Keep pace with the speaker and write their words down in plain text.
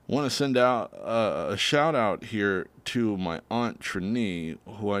I want to send out a shout out here to my Aunt Trini,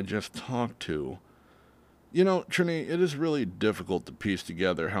 who I just talked to. You know, Trini, it is really difficult to piece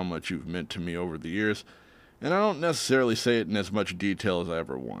together how much you've meant to me over the years, and I don't necessarily say it in as much detail as I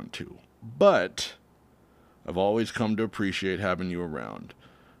ever want to. But I've always come to appreciate having you around.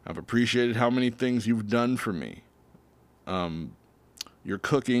 I've appreciated how many things you've done for me. Your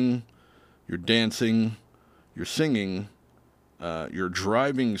cooking, your dancing, your singing, your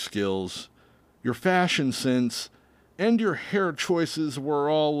driving skills, your fashion sense, and your hair choices were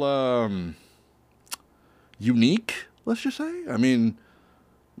all unique, let's just say. I mean,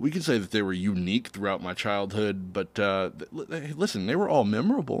 we can say that they were unique throughout my childhood, but listen, they were all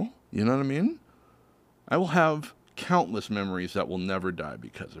memorable. You know what I mean? I will have countless memories that will never die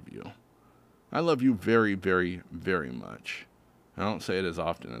because of you. I love you very, very, very much. I don't say it as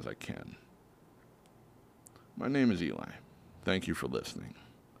often as I can. My name is Eli. Thank you for listening.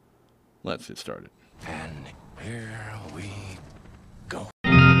 Let's get started. And here we go.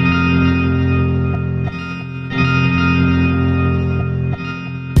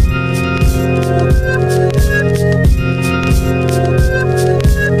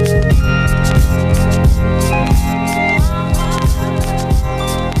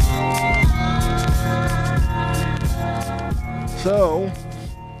 So,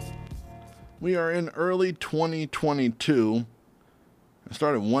 we are in early 2022. I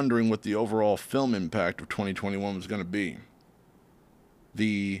started wondering what the overall film impact of 2021 was going to be.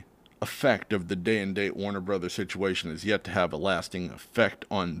 The effect of the day and date Warner Brothers situation is yet to have a lasting effect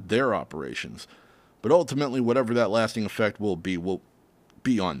on their operations. But ultimately, whatever that lasting effect will be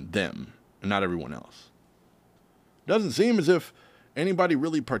on them and not everyone else. Doesn't seem as if anybody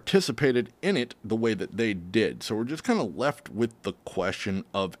really participated in it the way that they did. So we're just kind of left with the question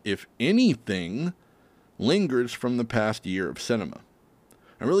of if anything lingers from the past year of cinema.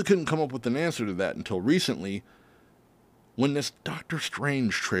 I really couldn't come up with an answer to that until recently when this Doctor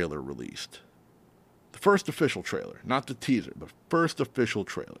Strange trailer released. The first official trailer, not the teaser, the first official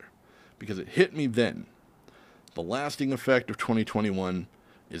trailer. Because it hit me then. The lasting effect of 2021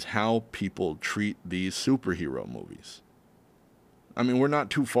 is how people treat these superhero movies. I mean, we're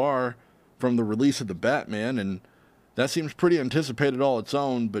not too far from the release of The Batman, and that seems pretty anticipated all its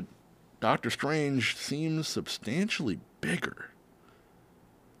own, but Doctor Strange seems substantially bigger.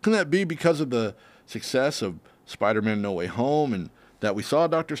 Can that be because of the success of Spider-Man No Way Home and that we saw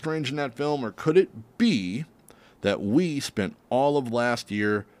Doctor Strange in that film, or could it be that we spent all of last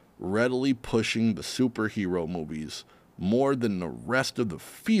year readily pushing the superhero movies more than the rest of the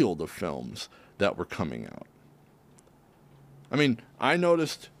field of films that were coming out? I mean, I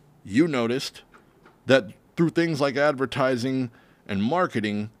noticed, you noticed, that through things like advertising and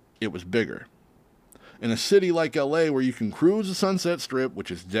marketing, it was bigger. In a city like LA where you can cruise the Sunset Strip,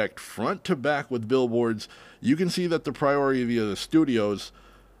 which is decked front to back with billboards, you can see that the priority of the studios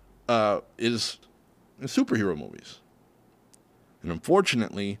is superhero movies. And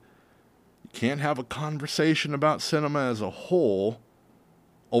unfortunately, you can't have a conversation about cinema as a whole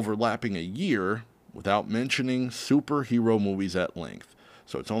overlapping a year without mentioning superhero movies at length.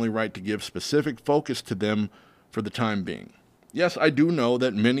 So it's only right to give specific focus to them for the time being. Yes, I do know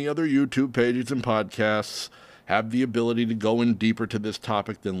that many other YouTube pages and podcasts have the ability to go in deeper to this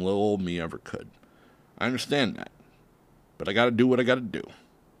topic than little old me ever could. I understand that. But I gotta do what I gotta do.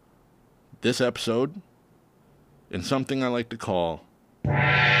 This episode, in something I like to call the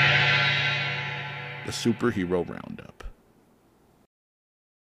Superhero Roundup.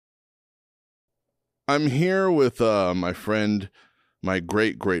 I'm here with my friend, my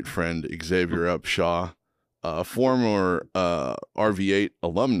great friend, Xavier Upshaw, former RV8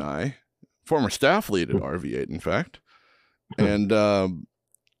 alumni, former staff lead at RV8, in fact. And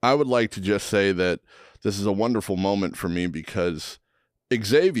I would like to just say that this is a wonderful moment for me because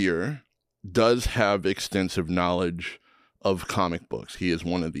Xavier does have extensive knowledge of comic books. He is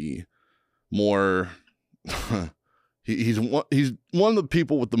one of the more... he's one of the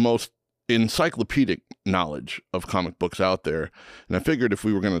people with the most encyclopedic knowledge of comic books out there. And I figured if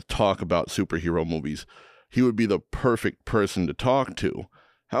we were going to talk about superhero movies, he would be the perfect person to talk to.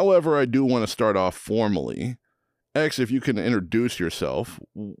 However, I do want to start off formally. X, if you can introduce yourself,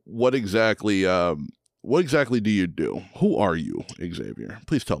 what exactly do you do? Who are you, Xavier?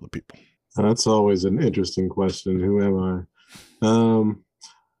 Please tell the people. That's always an interesting question. Who am I?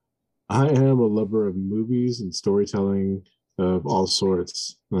 I am a lover of movies and storytelling of all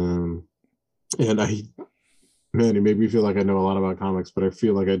sorts. And it made me feel like I know a lot about comics, but I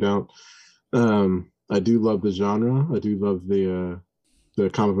feel like I don't. I do love the genre. I do love the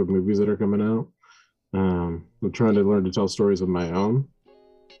comic book movies that are coming out. I'm trying to learn to tell stories of my own.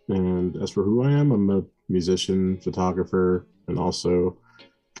 And as for who I am, I'm a musician, photographer, and also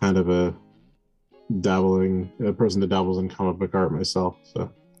kind of a person that dabbles in comic book art myself.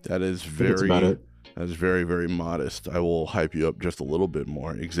 So That is I think that's about very it. very, very modest. I will hype you up just a little bit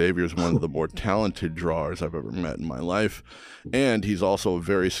more. Xavier's one of the more talented drawers I've ever met in my life, and he's also a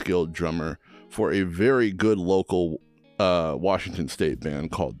very skilled drummer for a very good local Washington State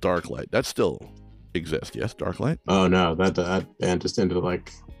band called Darklight. That still exists, yes, Darklight? Oh no, that band just ended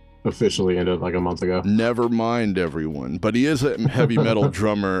like officially ended like a month ago. Never mind, everyone. But he is a heavy metal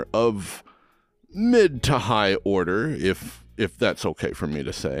drummer of mid to high order, if that's okay for me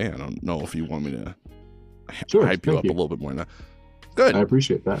to say. I don't know if you want me to Sure, hype you thank up you. a little bit more now. Good. I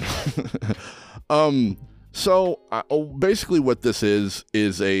appreciate that. So basically what this is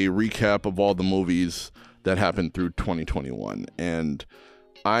a recap of all the movies that happened through 2021. And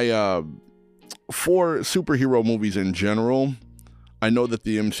I, for superhero movies in general, I know that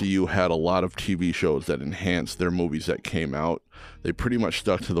the MCU had a lot of TV shows that enhanced their movies that came out. They pretty much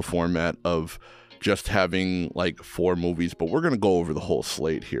stuck to the format of just having like 4 movies, but we're going to go over the whole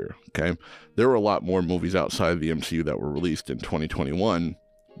slate here, okay? There were a lot more movies outside of the MCU that were released in 2021,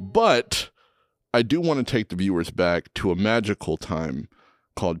 but I do want to take the viewers back to a magical time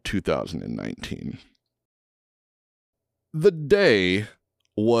called 2019. The day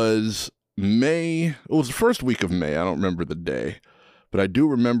was it was the first week of May. I don't remember the day, but I do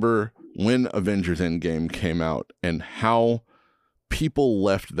remember when Avengers Endgame came out and how people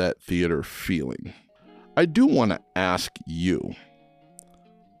left that theater feeling. I do want to ask you,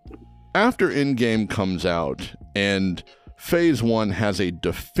 after Endgame comes out and Phase 1 has a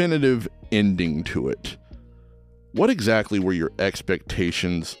definitive ending to it, what exactly were your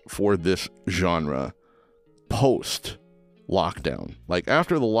expectations for this genre post lockdown? Like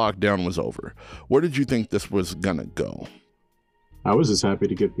after the lockdown was over, where did you think this was gonna go? I was just happy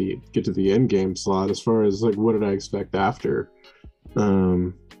to get to the end game slot. As far as like what did I expect after?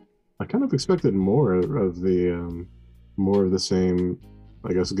 I kind of expected more of the same,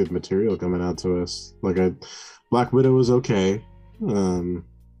 I guess, good material coming out to us. Black Widow was okay.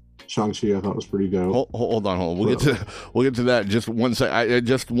 Shang-Chi I thought was pretty dope. Hold on. We'll get to that. Just one sec. I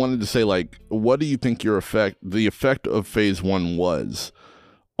just wanted to say, like, what do you think the effect of Phase 1 was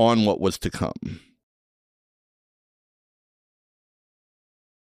on what was to come?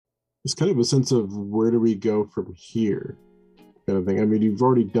 It's kind of a sense of where do we go from here, kind of thing. I mean, you've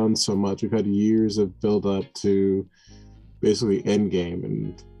already done so much. We've had years of build up to basically Endgame,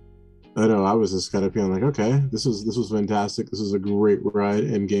 and I know I was just kind of feeling like, okay, this was fantastic. This is a great ride.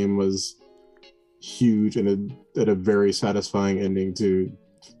 Endgame was huge and a very satisfying ending to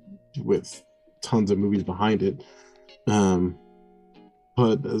with tons of movies behind it.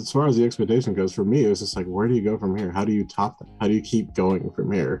 But as far as the expectation goes, for me, it was just like, where do you go from here? How do you top that? How do you keep going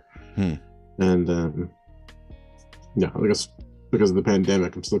from here? And yeah, I guess because of the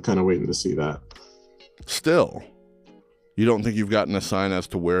pandemic, I'm still kind of waiting to see that. Still, you don't think you've gotten a sign as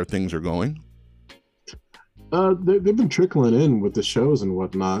to where things are going? They've been trickling in with the shows and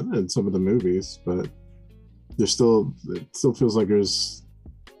whatnot, and some of the movies, but it still feels like there's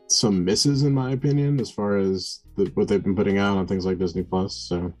some misses, in my opinion, as far as what they've been putting out on things like Disney Plus.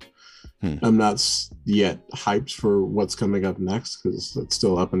 So I'm not yet hyped for what's coming up next because it's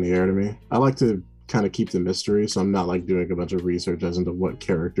still up in the air to me. I like to kind of keep the mystery, so I'm not like doing a bunch of research as into what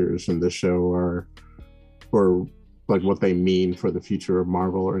characters from this show are, or like what they mean for the future of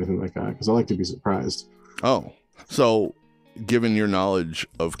Marvel or anything like that, because I like to be surprised. Oh, so given your knowledge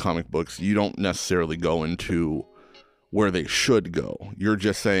of comic books, you don't necessarily go into where they should go. You're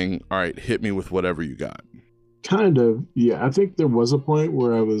just saying, all right, hit me with whatever you got. Kind of, yeah. I think there was a point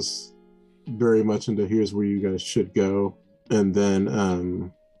where I was very much into here's where you guys should go. And then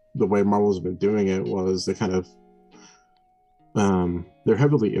the way Marvel's been doing it was they kind of, they're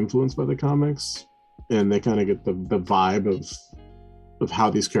heavily influenced by the comics, and they kind of get the vibe of how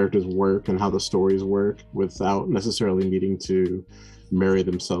these characters work and how the stories work without necessarily needing to marry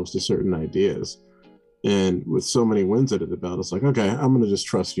themselves to certain ideas. And with so many wins under the belt, it's like, okay, I'm going to just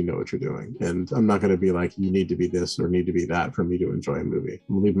trust you know what you're doing. And I'm not going to be like, you need to be this or need to be that for me to enjoy a movie.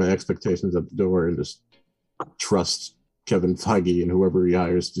 I'm going to leave my expectations at the door and just trust Kevin Feige and whoever he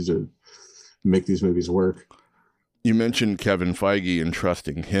hires to make these movies work. You mentioned Kevin Feige and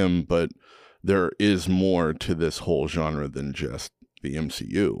trusting him, but there is more to this whole genre than just the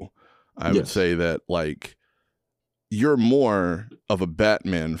MCU. I would say that, like, you're more of a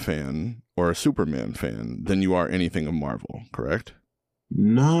Batman fan or a Superman fan than you are anything of Marvel, correct?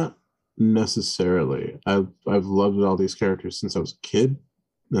 Not necessarily. I've loved all these characters since I was a kid.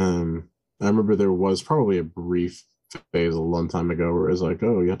 I remember there was probably a brief phase a long time ago where it's like,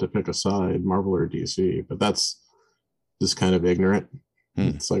 oh, you have to pick a side, Marvel or DC. But that's just kind of ignorant.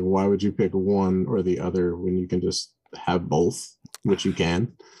 It's like, why would you pick one or the other when you can just have both, which you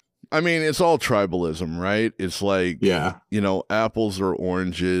can? I mean, it's all tribalism, right? It's like, Yeah. you know, apples or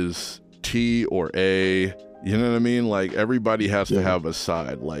oranges, T or A. You know what I mean? Like, everybody has to have a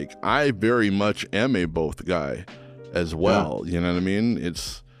side. Like, I very much am a both guy as well. You know what I mean?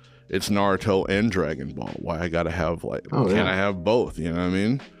 It's Naruto and Dragon Ball. Why I gotta have, like, can I have both? You know what I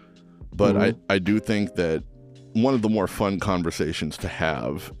mean? But I do think that one of the more fun conversations to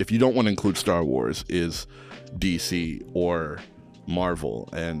have, if you don't want to include Star Wars, is DC or Marvel.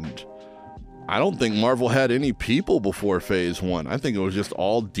 And I don't think Marvel had any people before Phase 1. I think it was just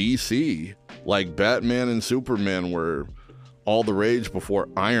all DC. Like, Batman and Superman were all the rage before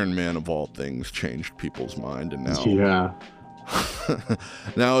Iron Man, of all things, changed people's mind. And now,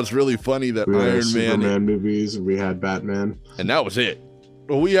 now it's really funny that we had Iron Man Superman movies, we had Batman, and that was it.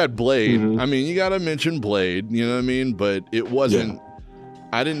 Well, we had Blade. I mean, you gotta mention Blade, you know what I mean? But it wasn't,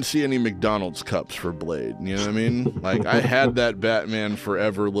 I didn't see any McDonald's cups for Blade, you know what I mean? Like, I had that Batman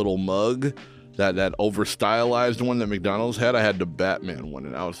Forever little mug, that over stylized one that McDonald's had. I had the Batman one,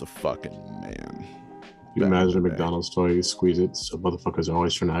 and I was the fucking man. You imagine a McDonald's toy, you squeeze it, so motherfuckers are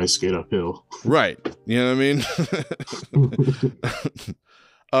always trying to ice skate uphill. Right. You know what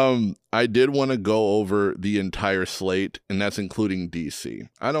I mean? I did want to go over the entire slate, and that's including DC.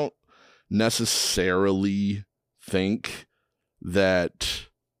 I don't necessarily think that...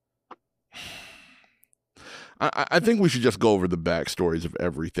 I think we should just go over the backstories of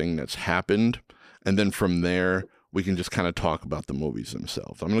everything that's happened, and then from there, we can just kind of talk about the movies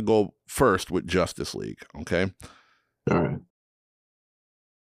themselves. I'm going to go first with Justice League, okay? All right.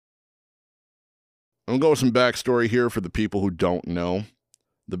 I'm going to go with some backstory here for the people who don't know.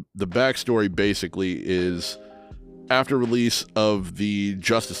 The backstory basically is, after release of the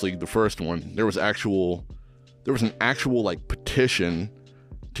Justice League, the first one, there was an actual like petition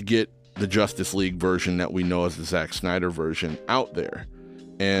to get the Justice League version that we know as the Zack Snyder version out there.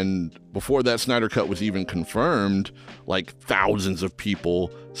 And before that Snyder Cut was even confirmed, like, thousands of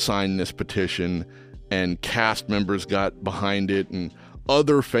people signed this petition, and cast members got behind it, and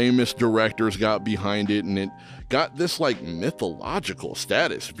other famous directors got behind it, and it got this, like, mythological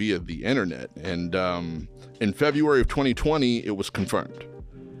status via the internet. And in February of 2020, it was confirmed.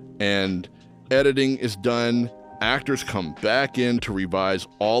 And editing is done. Actors come back in to revise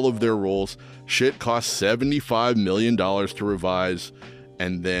all of their roles. Shit costs $75 million to revise.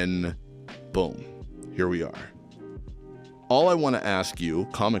 And then, boom, here we are. All I want to ask you,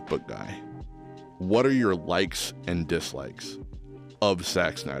 comic book guy, what are your likes and dislikes of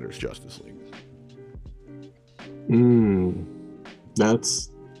Zack Snyder's Justice League? That's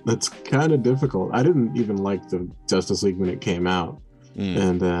kind of difficult. I didn't even like the Justice League when it came out.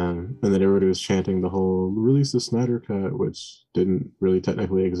 And then everybody was chanting the whole release the Snyder Cut, which didn't really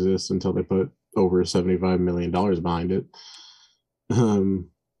technically exist until they put over $75 million behind it.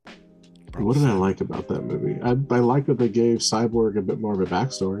 What did I like about that movie? I like that they gave Cyborg a bit more of a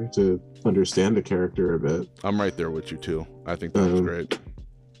backstory to understand the character a bit. I'm right there with you too. I think that was great.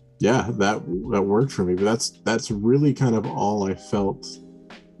 Yeah, that worked for me. But that's really kind of all I felt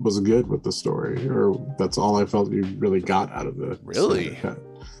was good with the story, or that's all I felt you really got out of the really.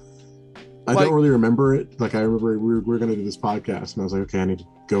 I don't really remember it. Like, I remember we were going to do this podcast, and I was like, okay, I need to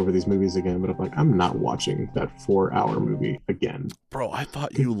go over these movies again. But I'm like, I'm not watching that 4-hour movie again. Bro, I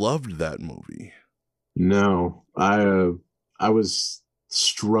thought you loved that movie. No, I was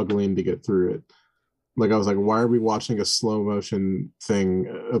struggling to get through it. Like, I was like, why are we watching a slow motion thing,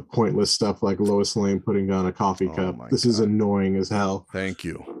 pointless stuff like Lois Lane putting down a coffee cup? This is annoying as hell. Thank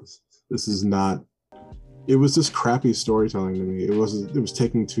you. This is not. It was just crappy storytelling to me. It was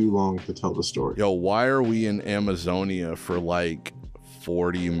taking too long to tell the story. Yo, why are we in Amazonia for like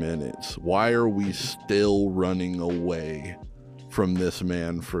 40 minutes? Why are we still running away from this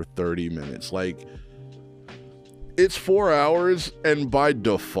man for 30 minutes? Like, it's 4 hours, and by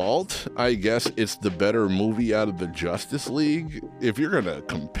default, I guess it's the better movie out of the Justice League. If you're gonna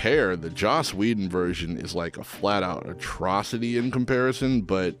compare, the Joss Whedon version is like a flat-out atrocity in comparison,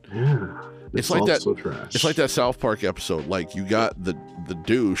 but it's like that. So trash. It's like that South Park episode. Like, you got the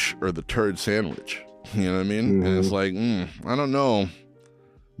douche or the turd sandwich. You know what I mean? And it's like, I don't know.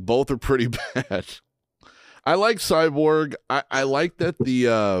 Both are pretty bad. I like Cyborg. I like that the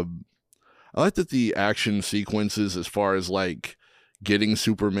action sequences, as far as like getting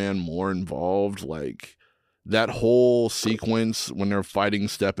Superman more involved, like that whole sequence when they're fighting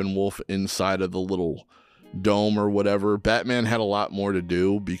Steppenwolf inside of the little dome or whatever, Batman had a lot more to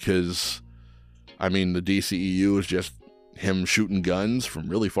do, because I mean, the DCEU is just him shooting guns from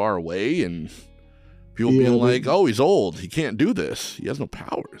really far away and people being like, oh, he's old. He can't do this. He has no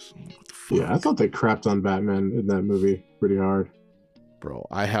powers. What the fuck? Yeah, I thought they crapped on Batman in that movie pretty hard. Bro,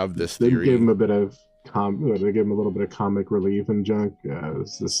 I have this They theory. gave him a bit of they gave him a little bit of comic relief and junk. It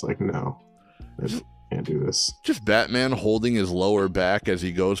was just like, no, I can't do this. Just Batman holding his lower back as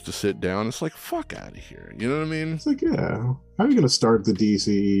he goes to sit down. It's like, fuck out of here. You know what I mean? It's like, yeah, how are you going to start the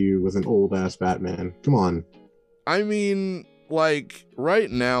DCEU with an old ass Batman? Come on. I mean, like, right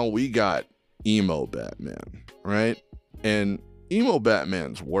now we got emo Batman, right? And emo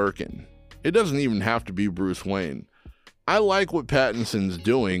Batman's working. It doesn't even have to be Bruce Wayne. I like what Pattinson's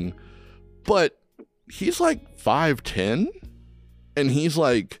doing, but he's like 5'10", and he's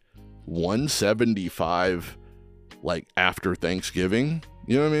like 175, like after Thanksgiving.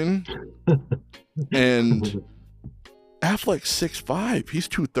 You know what I mean? And Affleck's 6'5". He's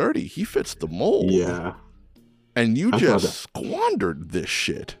 230. He fits the mold. Yeah. And you just squandered this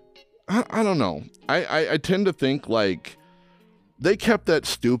shit. I don't know. I tend to think like they kept that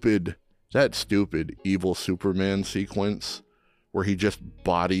stupid evil Superman sequence where he just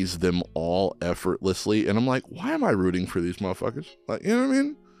bodies them all effortlessly. And I'm like, why am I rooting for these motherfuckers? Like, you know what I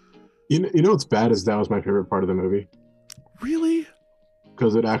mean? You know what's bad is that was my favorite part of the movie. Really?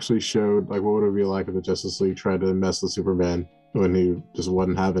 Because it actually showed like what would it be like if the Justice League tried to mess with Superman when he just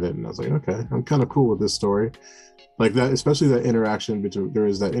wasn't having it. And I was like, okay, I'm kind of cool with this story. Like that, especially that interaction between, there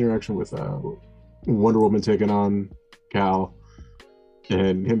is that interaction with Wonder Woman taking on Cal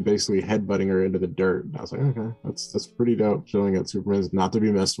and him basically headbutting her into the dirt. And I was like, okay, that's pretty dope, showing that Superman's not to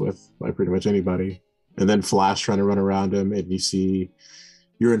be messed with by pretty much anybody. And then Flash trying to run around him, and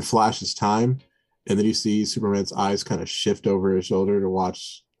you're in Flash's time, and then you see Superman's eyes kind of shift over his shoulder to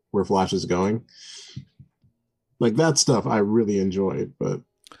watch where Flash is going. Like that stuff I really enjoyed, but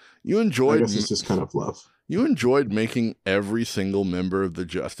I guess it's just kind of fluff. You enjoyed making every single member of the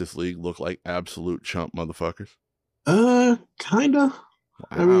Justice League look like absolute chump motherfuckers? Kinda. Wow.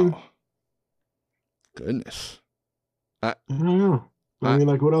 I mean, goodness. I don't know. I mean,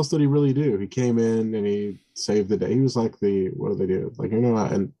 like, what else did he really do? He came in and he saved the day. He was like what do they do? Like,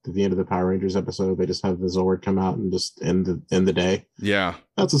 and at the end of the Power Rangers episode, they just have the Zord come out and just end the day. Yeah.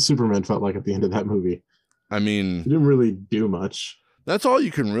 That's what Superman felt like at the end of that movie. I mean, he didn't really do much. That's all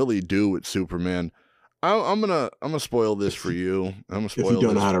you can really do with Superman. I'm gonna spoil this for you. I'm gonna spoil if you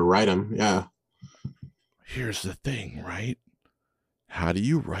don't know how to write him. Yeah. Here's the thing, right? How do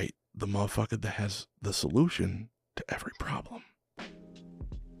you write the motherfucker that has the solution to every problem?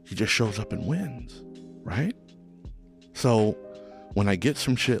 He just shows up and wins, right? So when I get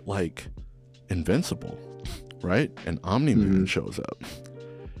some shit like Invincible, right? And Omni-Man shows up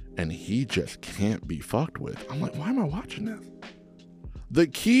and he just can't be fucked with. I'm like, why am I watching this? The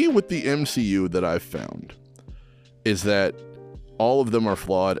key with the MCU that I've found is that all of them are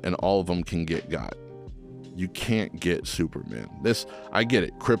flawed and all of them can get got. You can't get Superman. I get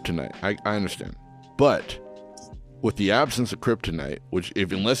it, kryptonite. I understand. But with the absence of kryptonite, which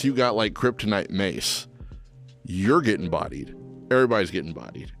unless you got like kryptonite mace, you're getting bodied. Everybody's getting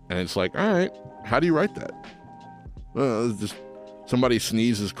bodied. And it's like, all right, how do you write that? Just somebody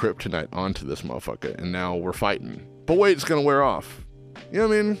sneezes kryptonite onto this motherfucker and now we're fighting. But wait, it's gonna wear off. You know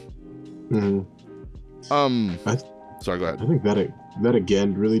what I mean? Sorry, go ahead. I think that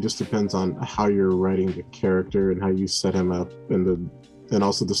again really just depends on how you're writing the character and how you set him up, and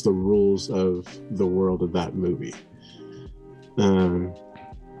also just the rules of the world of that movie.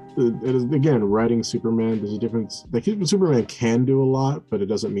 It is, again, writing Superman, there's a difference. Like, Superman can do a lot, but it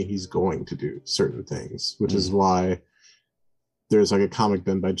doesn't mean he's going to do certain things, which is why there's like a comic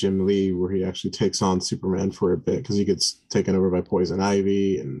done by Jim Lee where he actually takes on Superman for a bit because he gets taken over by Poison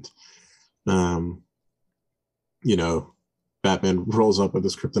Ivy, and Batman rolls up with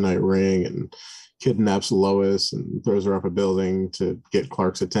this kryptonite ring and kidnaps Lois and throws her off a building to get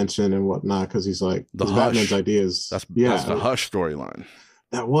Clark's attention and whatnot, because he's like, Batman's ideas. That's the Hush storyline.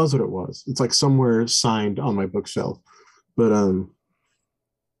 That was what it was. It's like somewhere signed on my bookshelf, but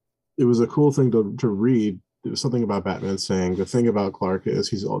it was a cool thing to read. There was something about Batman saying the thing about Clark is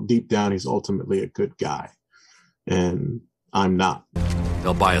deep down he's ultimately a good guy, and I'm not.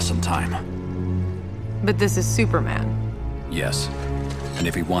 They'll buy us some time. But this is Superman. Yes, and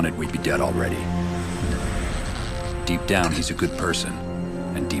if he wanted, we'd be dead already. Deep down, he's a good person,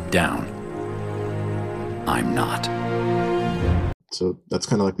 and deep down, I'm not. So that's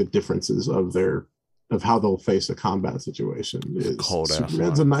kind of like the differences of how they'll face a combat situation.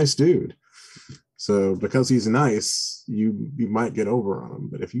 Superman's a nice dude. So because he's nice, you might get over on him.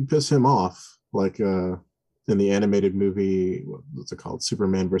 But if you piss him off, like in the animated movie, what's it called?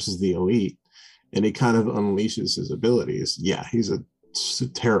 Superman versus the Elite, and he kind of unleashes his abilities, yeah, he's a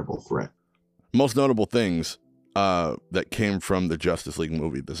terrible threat. Most notable things that came from the Justice League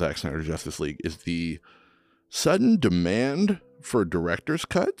movie, the Zack Snyder Justice League, is the sudden demand for director's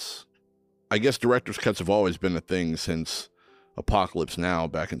cuts. I guess director's cuts have always been a thing since Apocalypse Now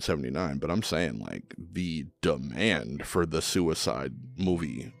back in 79, but I'm saying like the demand for the Suicide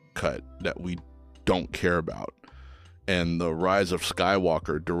movie cut that we don't care about, and the Rise of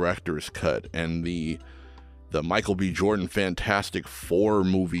Skywalker director's cut, and the Michael B. Jordan Fantastic Four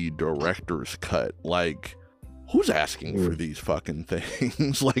movie director's cut. Like, who's asking for these fucking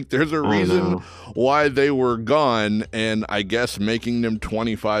things? Like, there's a reason why they were gone, and I guess making them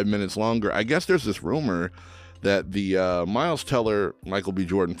 25 minutes longer. I guess there's this rumor that the Miles Teller Michael B.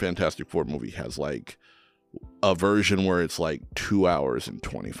 Jordan Fantastic Four movie has like a version where it's like 2 hours and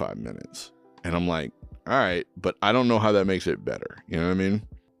 25 minutes. And I'm like, all right, but I don't know how that makes it better. You know what I mean?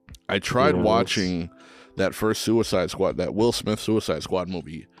 I tried watching that first Suicide Squad, that Will Smith Suicide Squad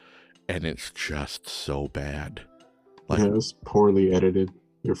movie, and it's just so bad. Like, yeah, it was poorly edited.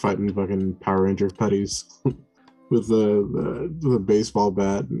 You're fighting fucking Power Ranger putties with the baseball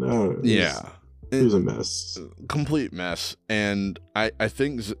bat. No, it was a mess. Complete mess. And I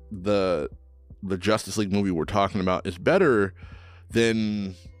think the Justice League movie we're talking about is better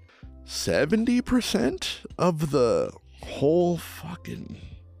than 70% of the whole fucking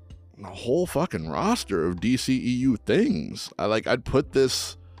roster of DCEU things. I'd put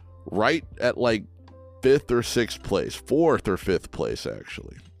this right at like 5th or 6th place, 4th or 5th place,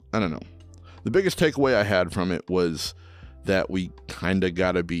 actually. I don't know. The biggest takeaway I had from it was that we kind of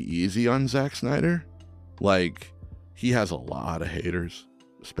gotta be easy on Zack Snyder. Like, he has a lot of haters,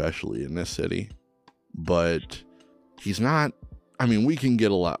 especially in this city, but he's not, I mean, we can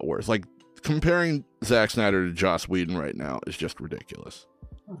get a lot worse. Like, comparing Zack Snyder to Joss Whedon right now is just ridiculous.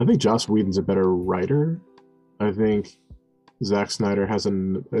 I think Joss Whedon's a better writer. I think Zack Snyder has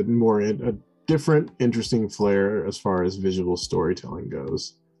a different, interesting flair as far as visual storytelling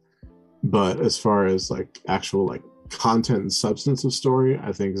goes. But as far as like actual like content and substance of story,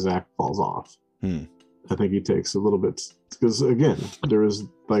 I think Zack falls off. I think he takes a little bit, because again, there is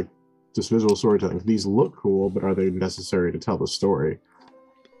like just visual storytelling. These look cool, but are they necessary to tell the story?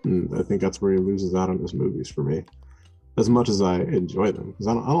 And I think that's where he loses out on his movies for me. As much as I enjoy them, because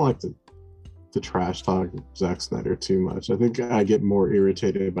I don't like to trash talk Zack Snyder too much. I think I get more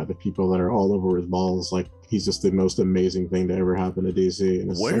irritated by the people that are all over his balls, like he's just the most amazing thing to ever happen to DC.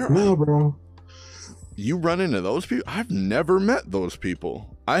 And it's like, no, bro. You run into those people? I've never met those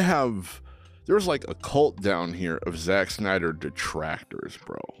people. There's like a cult down here of Zack Snyder detractors,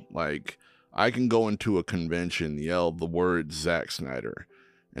 bro. Like, I can go into a convention, yell the word Zack Snyder,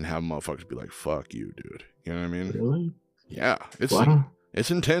 and have motherfuckers be like, fuck you, dude. You know what I mean? Really? Yeah.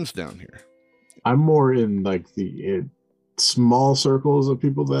 It's intense down here. I'm more in like the small circles of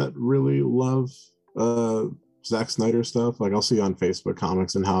people that really love Zack Snyder stuff. Like, I'll see on Facebook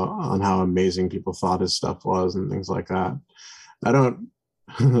comics and how amazing people thought his stuff was and things like that.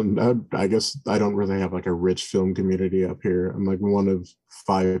 I guess I don't really have like a rich film community up here. I'm like one of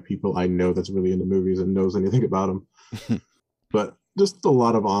 5 people I know that's really into movies and knows anything about them. But just a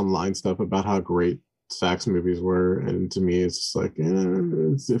lot of online stuff about how great Zack's movies were, and to me it's just like,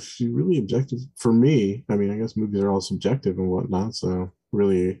 if you really objective, for me, I mean, I guess movies are all subjective and whatnot, so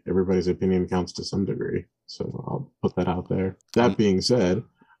really everybody's opinion counts to some degree, so I'll put that out there. That being said,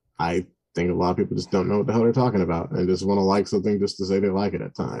 I think a lot of people just don't know what the hell they're talking about and just want to like something just to say they like it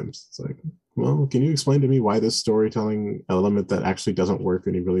at times. It's like, well, can you explain to me why this storytelling element that actually doesn't work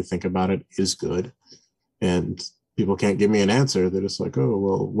when you really think about it is good? And people can't give me an answer. They're just like, oh,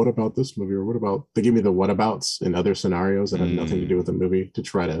 well, what about this movie? Or what about, they give me the whatabouts in other scenarios that have nothing to do with the movie to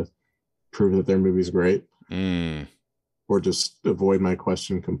try to prove that their movie's great. Or just avoid my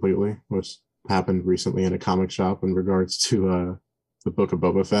question completely, which happened recently in a comic shop in regards to the Book of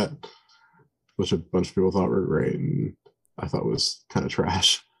Boba Fett, which a bunch of people thought were great and I thought was kind of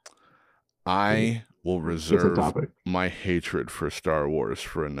trash. I will reserve my hatred for Star Wars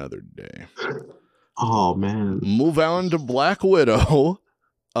for another day. Oh, man. Move on to Black Widow.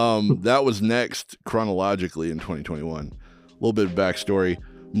 That was next chronologically in 2021. A little bit of backstory.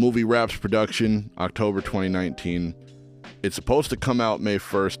 Movie wraps production October 2019. It's supposed to come out May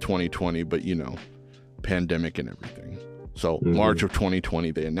 1st, 2020, but you know, pandemic and everything. So March of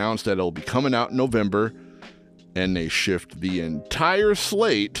 2020, they announced that it'll be coming out in November, and they shift the entire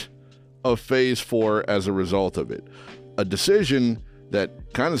slate of Phase 4 as a result of it. A decision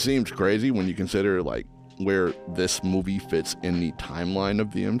that kind of seems crazy when you consider like where this movie fits in the timeline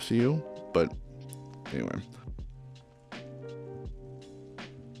of the MCU. But anyway.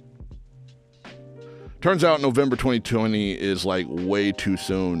 Turns out November 2020 is like way too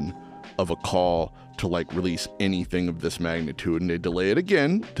soon of a call to like release anything of this magnitude, and they delay it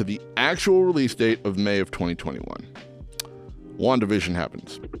again to the actual release date of May of 2021. WandaVision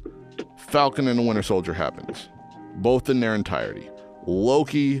happens. Falcon and the Winter Soldier happens, both in their entirety.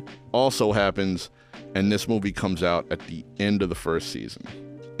 Loki also happens, and this movie comes out at the end of the first season.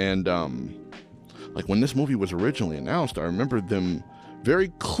 And like when this movie was originally announced, I remember them very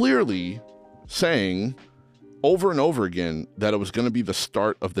clearly saying over and over again that it was going to be the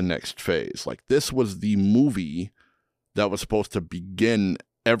start of the next phase. Like this was the movie that was supposed to begin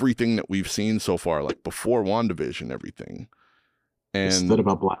everything that we've seen so far, like before WandaVision, everything. And is that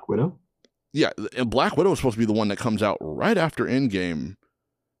about Black Widow? Yeah, and Black Widow is supposed to be the one that comes out right after Endgame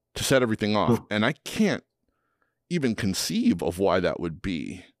to set everything off. And I can't even conceive of why that would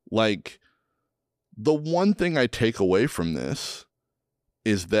be. Like, the one thing I take away from this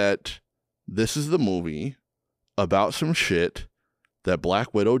is that this is the movie about some shit that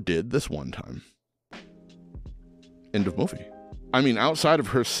Black Widow did this one time. End of movie. I mean, outside of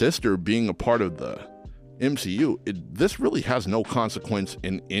her sister being a part of the MCU, this really has no consequence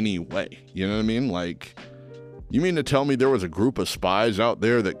in any way. You know what I mean? Like, you mean to tell me there was a group of spies out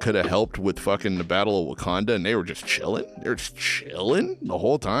there that could have helped with fucking the Battle of Wakanda and they were just chilling? They were just chilling the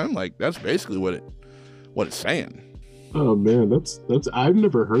whole time? Like, that's basically what it's saying. Oh man, that's I've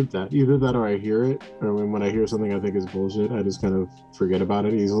never heard that. Either that or I hear it, or when I hear something I think is bullshit, I just kind of forget about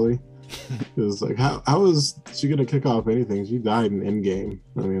it easily. It's like, how is she gonna kick off anything? She died in Endgame.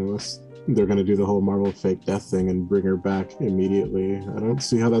 I mean, unless they're gonna do the whole Marvel fake death thing and bring her back immediately, I don't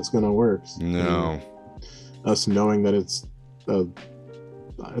see how that's gonna work. No. Us knowing that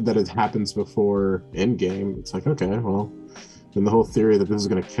that it happens before Endgame, it's like, okay, well, then the whole theory that this is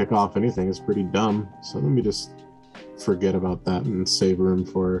gonna kick off anything is pretty dumb. So let me just forget about that and save room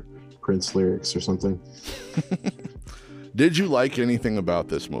for Prince lyrics or something. Did you like anything about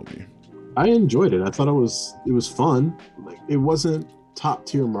this movie? I enjoyed it. I thought it was fun. Like, it wasn't top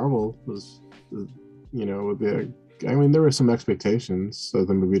tier Marvel. It was, you know, I mean, there were some expectations of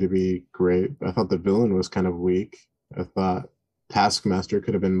the movie to be great. I thought the villain was kind of weak. I thought Taskmaster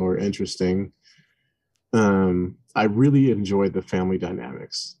could have been more interesting. I really enjoyed the family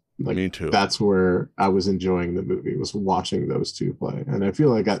dynamics. Like, me too. That's where I was enjoying the movie, was watching those two play. And I feel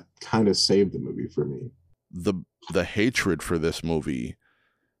like that kind of saved the movie for me. The hatred for this movie,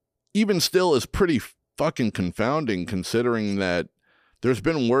 even still, is pretty fucking confounding, considering that there's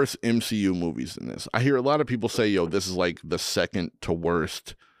been worse MCU movies than this. I hear a lot of people say, yo, this is like the second to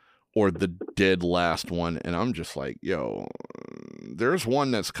worst or the dead last one. And I'm just like, yo, there's one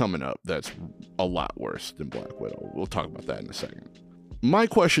that's coming up that's a lot worse than Black Widow. We'll talk about that in a second. My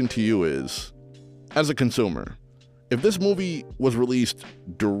question to you is, as a consumer, if this movie was released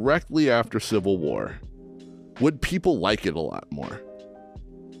directly after Civil War, would people like it a lot more?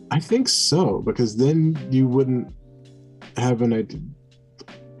 I think so, because then you wouldn't have an idea.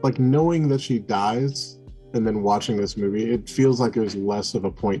 Like, knowing that she dies and then watching this movie, it feels like there's less of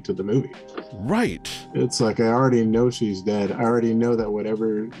a point to the movie. Right. It's like, I already know she's dead. I already know that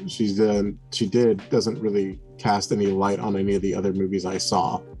whatever she did doesn't really cast any light on any of the other movies I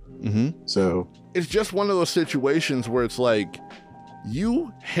saw. Mm-hmm. So it's just one of those situations where it's like,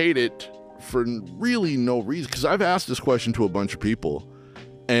 you hate it for really no reason. Because I've asked this question to a bunch of people,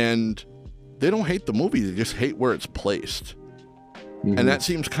 and they don't hate the movie. They just hate where it's placed. Mm-hmm. And that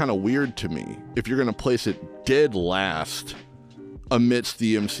seems kind of weird to me. If you're going to place it dead last amidst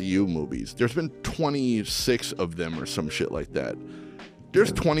the MCU movies, there's been 26 of them or some shit like that.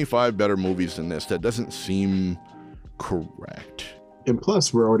 There's 25 better movies than this. That doesn't seem correct. And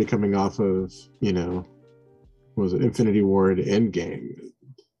plus, we're already coming off of, you know, what was it, Infinity War to Endgame.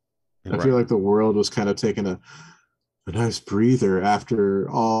 I feel like the world was kind of taking a nice breather after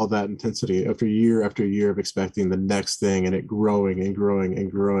all that intensity, after year of expecting the next thing and it growing and growing and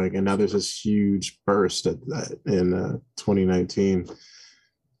growing. And now there's this huge burst in 2019.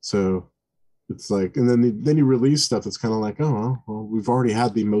 So it's like, and then you release stuff that's kind of like, oh, well, we've already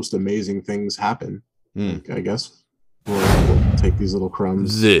had the most amazing things happen. Like, I guess we'll take these little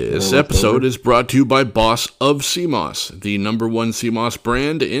crumbs. This episode is brought to you by Boss of CMOS, the #1 CMOS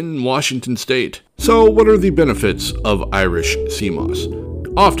brand in Washington State. So what are the benefits of Irish CMOS?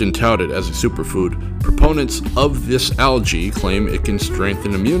 Often touted as a superfood, proponents of this algae claim it can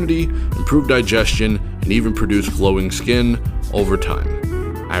strengthen immunity, improve digestion, and even produce glowing skin over time.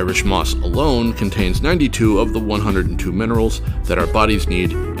 Irish moss alone contains 92 of the 102 minerals that our bodies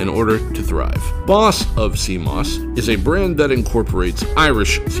need in order to thrive. Boss of CMOS is a brand that incorporates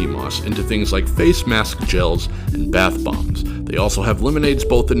Irish CMOS into things like face mask gels and bath bombs. They also have lemonades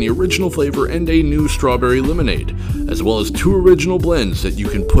both in the original flavor and a new strawberry lemonade, as well as 2 original blends that you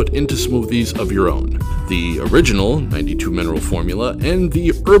can put into smoothies of your own. The original 92 mineral formula and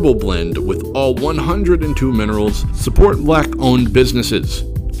the herbal blend with all 102 minerals support Black-owned businesses.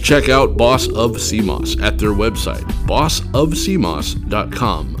 Check out Boss of CMOS at their website,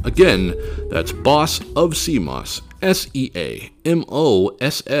 bossofcmos.com. Again, that's Boss of CMOS,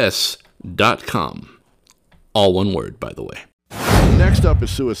 SEAMOSS.com. All one word, by the way. Next up is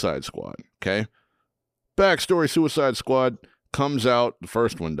Suicide Squad, okay? Backstory: Suicide Squad comes out, the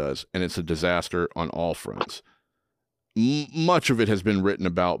first one does, and it's a disaster on all fronts. Much of it has been written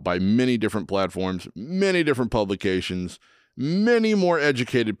about by many different platforms, many different publications, many more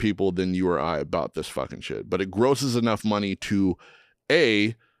educated people than you or I about this fucking shit. But it grosses enough money to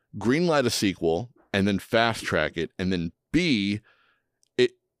A, greenlight a sequel and then fast track it, and then B,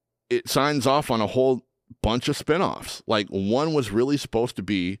 it signs off on a whole bunch of spinoffs. Like, one was really supposed to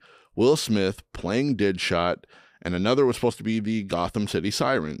be Will Smith playing Deadshot, and another was supposed to be the Gotham City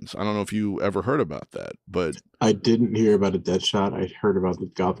Sirens. I don't know if you ever heard about that, but I didn't hear about a Deadshot. I heard about the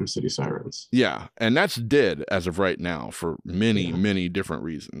Gotham City Sirens. Yeah, and that's dead as of right now for many different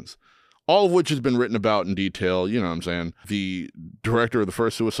reasons, all of which has been written about in detail. You know what I'm saying? The director of the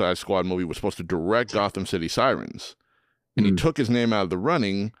first Suicide Squad movie was supposed to direct Gotham City Sirens, and he took his name out of the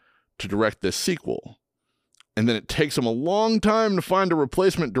running to direct this sequel. And then it takes him a long time to find a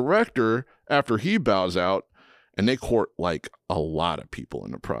replacement director after he bows out. And they court like a lot of people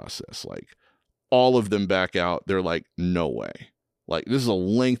in the process. Like, all of them back out. They're like, no way. Like, this is a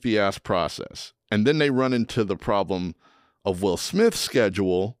lengthy ass process. And then they run into the problem of Will Smith's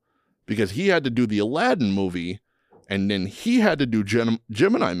schedule, because he had to do the Aladdin movie, and then he had to do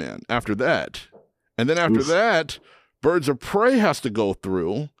Gemini Man after that. And then after that, Birds of Prey has to go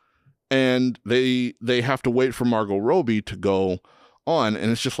through, and they have to wait for Margot Robbie to go on. And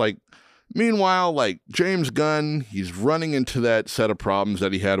it's just like, meanwhile, like, James Gunn, he's running into that set of problems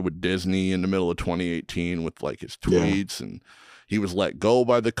that he had with Disney in the middle of 2018 with, like, his tweets, and he was let go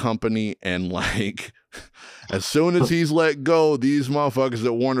by the company, and, like, as soon as he's let go, these motherfuckers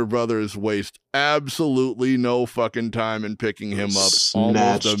at Warner Brothers waste absolutely no fucking time in picking him up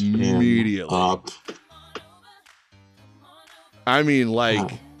almost immediately. I mean,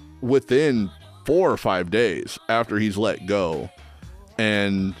 like, within 4 or 5 days after he's let go,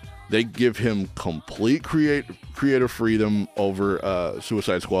 and they give him complete creative freedom over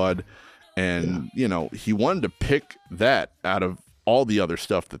Suicide Squad. And, you know, he wanted to pick that out of all the other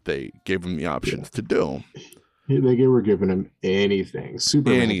stuff that they gave him the options to do. They were giving him anything.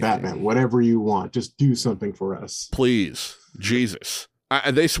 Superman, Batman, whatever you want. Just do something for us. Please. Jesus.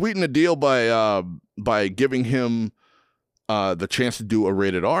 They sweetened the deal by giving him the chance to do a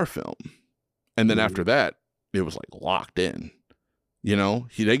rated R film. And then after that, it was like locked in. You know,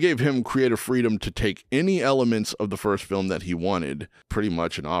 they gave him creative freedom to take any elements of the first film that he wanted, pretty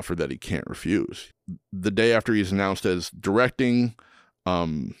much an offer that he can't refuse. The day after he's announced as directing,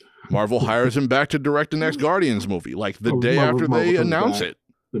 Marvel hires him back to direct the next Guardians movie, like the day after they announce it.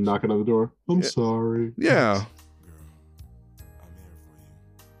 They're knocking on the door. I'm sorry. Yeah.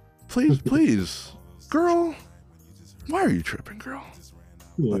 Please. Girl, why are you tripping, girl?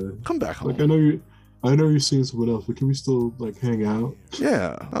 Yeah. Like, come back home. Like, I know you're seeing someone else, but can we still, like, hang out?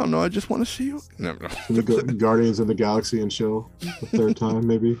 Yeah. I don't know. I just want to see you. No. Can we go Guardians of the Galaxy and chill a third time,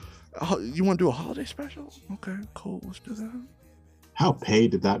 maybe? You want to do a holiday special? Okay, cool. Let's do that. How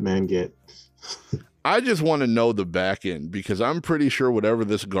paid did that man get? I just want to know the back end, because I'm pretty sure whatever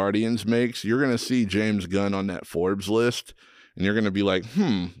this Guardians makes, you're going to see James Gunn on that Forbes list, and you're going to be like,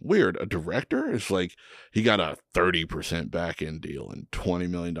 weird. A director? It's like he got a 30% back end deal and $20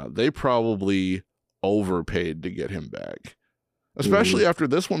 million. They probably overpaid to get him back, especially after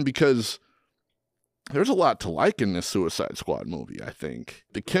this one, because there's a lot to like in this Suicide Squad movie. I think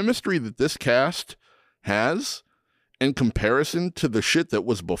the chemistry that this cast has in comparison to the shit that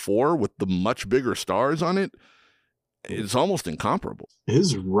was before with the much bigger stars on it is almost incomparable.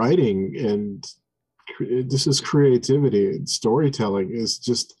 His writing and this is creativity and storytelling is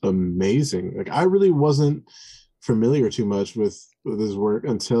just amazing. Like, I really wasn't familiar too much with his work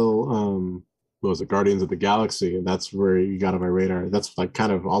until what was it, Guardians of the Galaxy, and that's where he got on my radar. That's like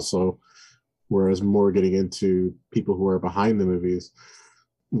kind of also where I was more getting into people who are behind the movies.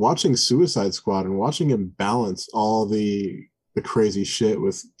 Watching Suicide Squad and watching him balance all the crazy shit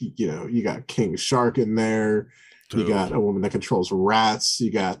with, you know, you got King Shark in there, you got a woman that controls rats,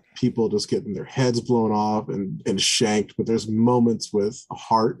 you got people just getting their heads blown off and shanked, but there's moments with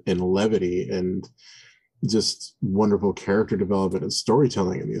heart and levity and just wonderful character development and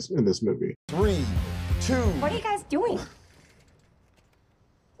storytelling in this movie. 3, 2. What are you guys doing?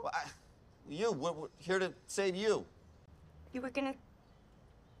 You. We're here to save you. You were gonna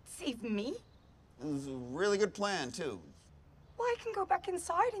save me? It was a really good plan, too. Well, I can go back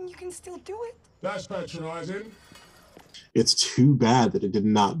inside and you can still do it. That's patronizing. It's too bad that it did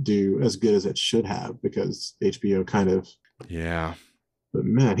not do as good as it should have, because HBO kind of. Yeah. But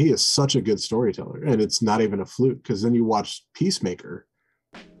man, he is such a good storyteller, and it's not even a fluke, because then you watch Peacemaker,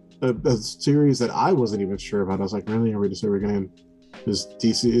 a series that I wasn't even sure about. I was like, really, are we just ever going to? Is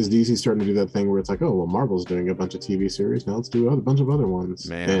DC starting to do that thing where it's like, oh well, Marvel's doing a bunch of TV series, now let's do a bunch of other ones.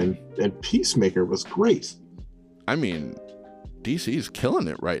 Man. And Peacemaker was great. I mean, DC's killing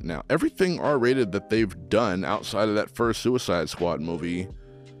it right now. Everything R-rated that they've done outside of that first Suicide Squad movie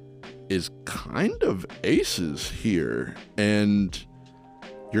is kind of aces here. And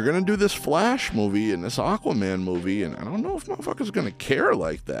you're going to do this Flash movie and this Aquaman movie, and I don't know if motherfuckers are going to care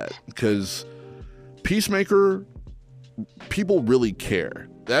like that, because Peacemaker, people really care.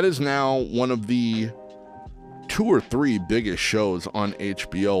 That is now one of the 2 or 3 biggest shows on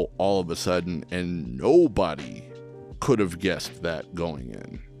HBO all of a sudden, and nobody could have guessed that going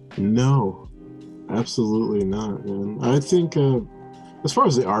in. No, absolutely not, man. I think as far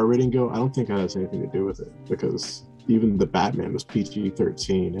as the R rating go, I don't think that has anything to do with it, because even the Batman was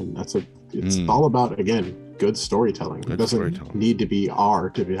PG-13, and it's all about, again, good storytelling. It doesn't need to be R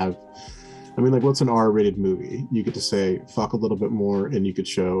to have. I mean, like, what's an R-rated movie? You get to say fuck a little bit more, and you could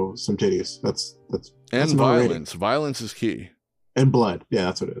show some titties. That's and violence. Violence is key. And blood. Yeah,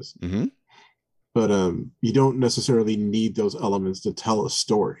 that's what it is. Mm-hmm. But you don't necessarily need those elements to tell a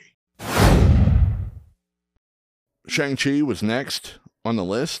story. Shang-Chi was next on the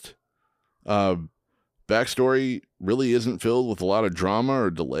list. Backstory really isn't filled with a lot of drama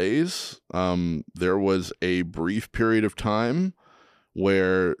or delays. There was a brief period of time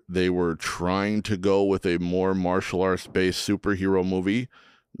where they were trying to go with a more martial arts-based superhero movie.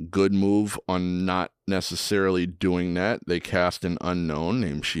 Good move on not necessarily doing that. They cast an unknown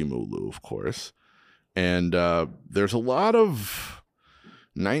named Simu Liu, of course. And there's a lot of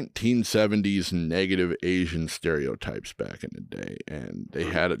 1970s negative Asian stereotypes back in the day, and they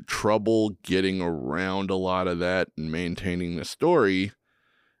had trouble getting around a lot of that and maintaining the story,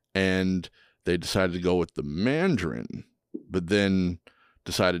 and they decided to go with the Mandarin, but then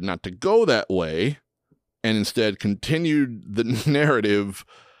decided not to go that way and instead continued the narrative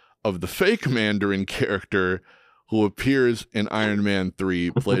of the fake Mandarin character who appears in Iron Man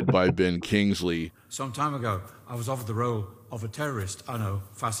 3, played by Ben Kingsley. Some time ago, I was offered the role of a terrorist. I know,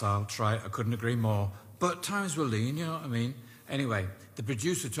 facile, trite, I couldn't agree more. But times were lean, you know what I mean? Anyway, the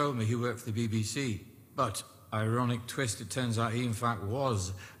producer told me he worked for the BBC. But, ironic twist, it turns out he in fact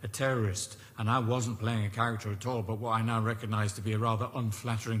was a terrorist. And I wasn't playing a character at all, but what I now recognise to be a rather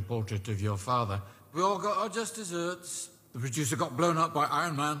unflattering portrait of your father. We all got our just desserts. The producer got blown up by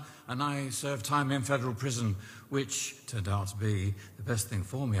Iron Man, and I served time in federal prison, which turned out to be the best thing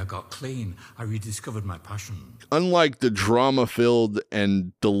for me. I got clean. I rediscovered my passion. Unlike the drama-filled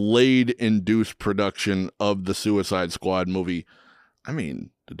and delayed-induced production of the Suicide Squad movie, I mean,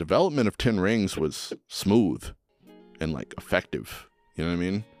 the development of 10 Rings was smooth and, like, effective. You know what I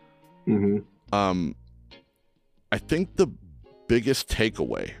mean? Mm-hmm. I think the biggest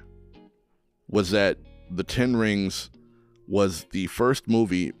takeaway was that the 10 Rings was the first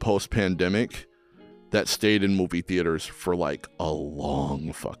movie post-pandemic that stayed in movie theaters for like a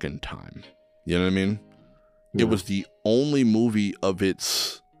long fucking time. You know what I mean? Yeah. It was the only movie of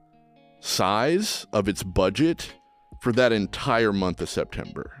its size, of its budget, for that entire month of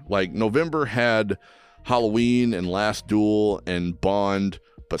September. Like, November had Halloween and Last Duel and Bond,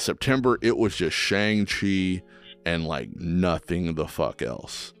 but September, it was just Shang-Chi and like nothing the fuck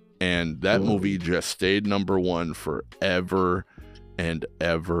else. And that movie just stayed number one forever and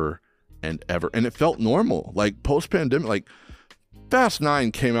ever and ever. And it felt normal. Like, post-pandemic, like, Fast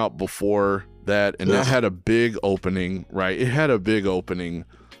 9 came out before that, and that had a big opening, right? It had a big opening,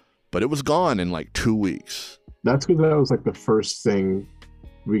 but it was gone in like 2 weeks. That's because that was like the first thing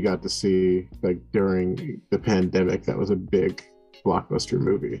we got to see, like, during the pandemic. That was a big blockbuster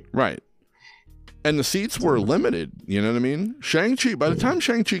movie. Right. And the seats were limited, you know what I mean? Shang-Chi, by the time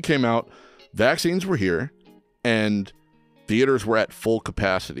Shang-Chi came out, vaccines were here, and theaters were at full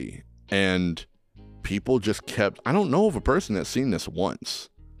capacity. And people just kept... I don't know of a person that's seen this once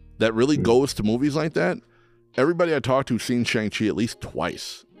that really goes to movies like that. Everybody I talked to has seen Shang-Chi at least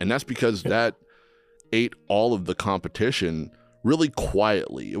twice. And that's because that ate all of the competition really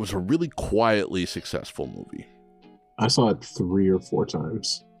quietly. It was a really quietly successful movie. I saw it 3 or 4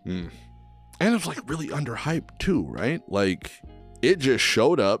 times. And it was like really underhyped too, right? Like, it just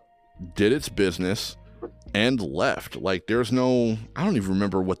showed up, did its business, and left. Like, there's no, I don't even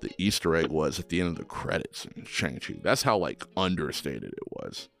remember what the Easter egg was at the end of the credits in Shang-Chi. That's how, like, understated it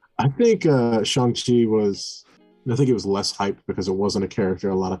was. I think Shang-Chi was, I think it was less hyped because it wasn't a character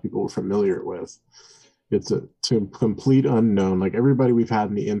a lot of people were familiar with. It's a complete unknown. Like, everybody we've had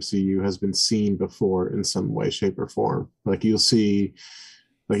in the MCU has been seen before in some way, shape, or form. Like, you'll see,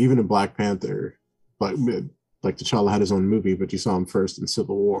 like, even in Black Panther, like T'Challa had his own movie, but you saw him first in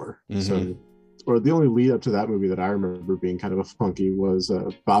Civil War. Mm-hmm. So, or the only lead up to that movie that I remember being kind of a funky was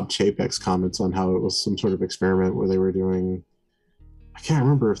Bob Chapek's comments on how it was some sort of experiment where they were doing, I can't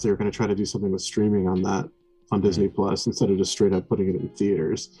remember if they were going to try to do something with streaming on that on Disney Plus instead of just straight up putting it in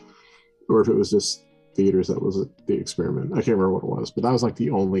theaters, or if it was just theaters that was the experiment. I can't remember what it was, but that was like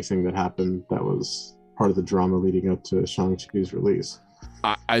the only thing that happened that was part of the drama leading up to Shang-Chi's release.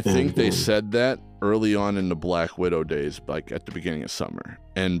 I think they said that early on in the Black Widow days, like at the beginning of summer.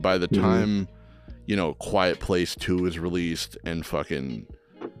 And by the time, you know, Quiet Place 2 is released and fucking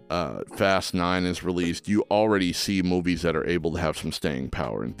Fast 9 is released, you already see movies that are able to have some staying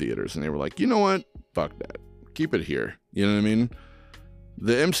power in theaters. And they were like, you know what? Fuck that. Keep it here. You know what I mean?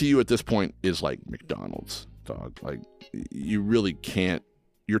 The MCU at this point is like McDonald's, dog. Like, you really can't,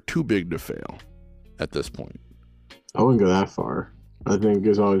 you're too big to fail at this point. I wouldn't go that far. I think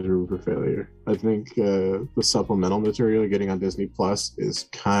there's always room for failure. I think the supplemental material getting on Disney Plus is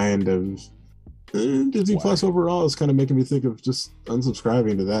kind of Disney Plus overall is kind of making me think of just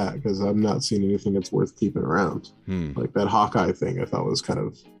unsubscribing to that because I'm not seeing anything that's worth keeping around. Like that Hawkeye thing, I thought was kind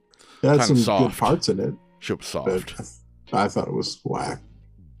of, it had some good parts in it. Shit was soft. I thought it was whack.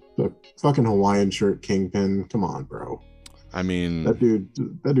 The fucking Hawaiian shirt Kingpin, come on, bro. I mean, that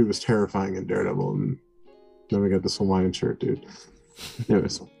dude was terrifying in Daredevil, and then we got this Hawaiian shirt, dude.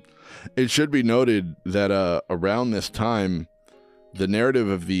 Anyways. It should be noted that around this time, the narrative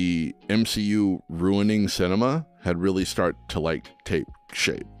of the MCU ruining cinema had really started to like take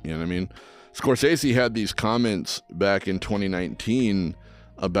shape. You know what I mean? Scorsese had these comments back in 2019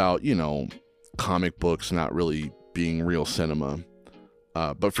 about, you know, comic books not really being real cinema.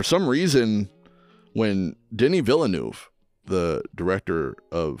 But for some reason, when Denis Villeneuve, the director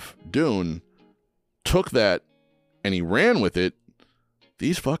of Dune, took that and he ran with it,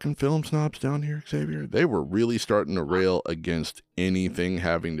 these fucking film snobs down here, Xavier, they were really starting to rail against anything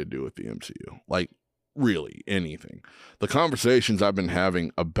having to do with the MCU. Like, really, anything. The conversations I've been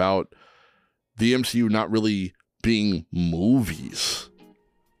having about the MCU not really being movies,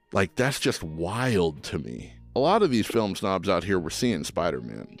 like, that's just wild to me. A lot of these film snobs out here were seeing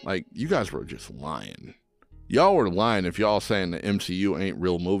Spider-Man. Like, you guys were just lying. Y'all were lying if y'all saying the MCU ain't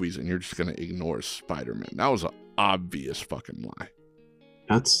real movies and you're just going to ignore Spider-Man. That was an obvious fucking lie.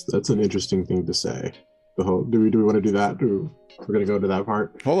 That's an interesting thing to say. The whole do we want to do that? We're gonna go to that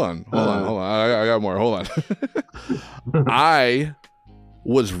part. Hold on. I got more. Hold on. I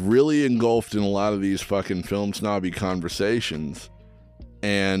was really engulfed in a lot of these fucking film snobby conversations,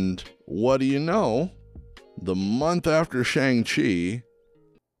 and what do you know? The month after Shang-Chi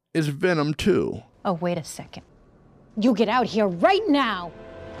is Venom 2. Oh, wait a second. You get out here right now!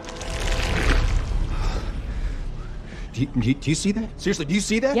 Do you see that? Seriously, do you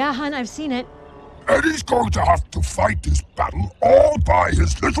see that? Yeah, hon, I've seen it. And he's going to have to fight this battle all by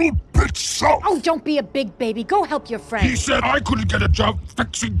his little bitch self. Oh, don't be a big baby. Go help your friend. He said I couldn't get a job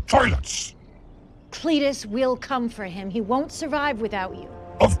fixing toilets. Cletus will come for him. He won't survive without you.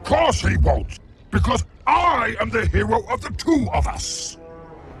 Of course he won't, because I am the hero of the two of us.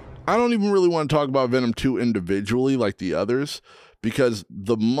 I don't even really want to talk about Venom 2 individually like the others, because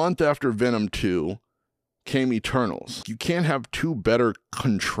the month after Venom 2 came Eternals. You can't have two better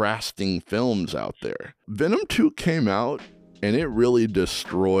contrasting films out there. Venom 2 came out and it really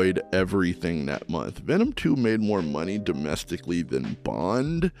destroyed everything that month. Venom 2 made more money domestically than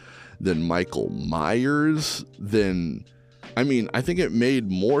Bond, than Michael Myers, than, I mean, I think it made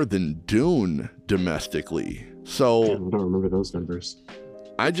more than Dune domestically. So I don't remember those numbers.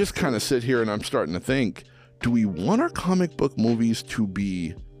 I just kind of sit here and I'm starting to think, do we want our comic book movies to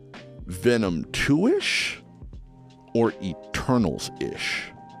be Venom 2-ish or Eternals-ish?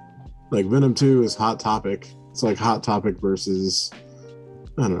 Like Venom 2 is Hot Topic. It's like Hot Topic versus,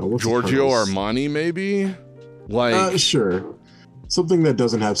 I don't know, what's Giorgio Eternals? Armani, maybe? Like, sure. Something that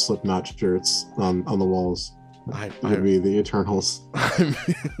doesn't have Slipknot shirts on the walls. Would be the Eternals. I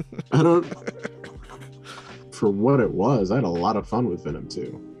don't. For what it was, I had a lot of fun with Venom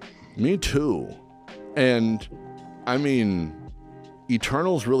 2. Me too. And I mean,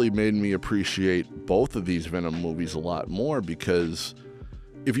 Eternals really made me appreciate both of these Venom movies a lot more, because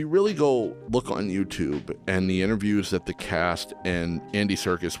if you really go look on YouTube and the interviews that the cast and Andy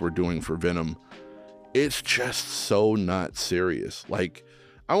Serkis were doing for Venom, it's just so not serious. Like,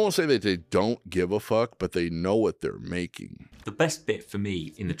 I won't say that they don't give a fuck, but they know what they're making. The best bit for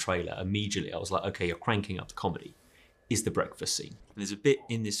me in the trailer, immediately, I was like, okay, you're cranking up the comedy, is the breakfast scene. And there's a bit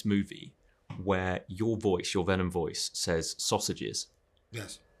in this movie where your voice, your Venom voice, says sausages.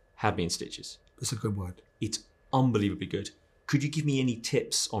 Yes. Had me in stitches. It's a good word. It's unbelievably good. Could you give me any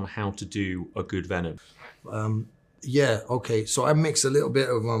tips on how to do a good Venom? Yeah, okay. So I mix a little bit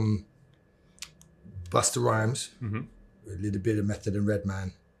of Busta Rhymes, a little bit of Method and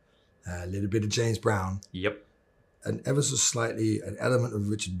Redman, a little bit of James Brown. Yep. And ever so slightly an element of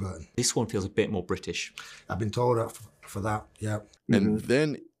Richard Burton. This one feels a bit more British. I've been told for that, yeah. And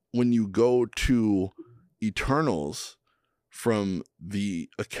then when you go to Eternals from the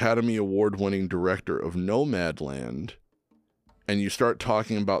Academy Award-winning director of Nomadland, and you start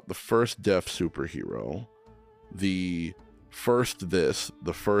talking about the first deaf superhero, the first this,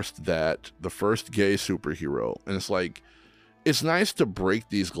 the first that, the first gay superhero, and it's like, it's nice to break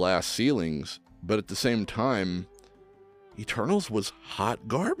these glass ceilings, but at the same time, Eternals was hot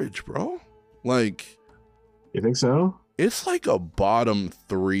garbage, bro. Like, you think so? It's like a bottom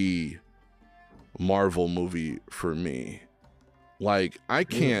 3 Marvel movie for me. Like, I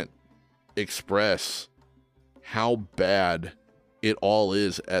can't express how bad it all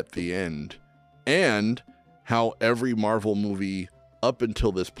is at the end, and how every Marvel movie up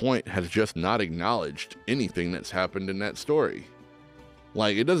until this point has just not acknowledged anything that's happened in that story.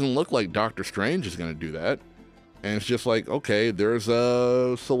 Like, it doesn't look like Doctor Strange is going to do that. And it's just like, okay, there's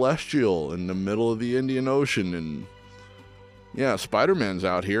a Celestial in the middle of the Indian Ocean, and yeah, Spider-Man's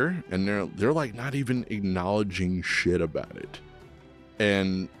out here, and they're like not even acknowledging shit about it.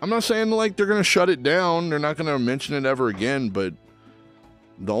 And I'm not saying like they're going to shut it down, they're not going to mention it ever again, but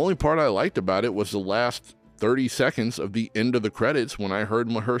the only part I liked about it was the last 30 seconds of the end of the credits when I heard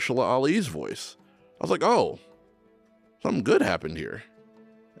Mahershala Ali's voice. I was like, oh, something good happened here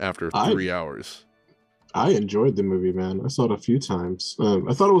after 3 hours. I enjoyed the movie, man. I saw it a few times.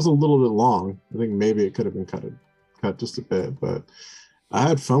 I thought it was a little bit long. I think maybe it could have been cut just a bit, but I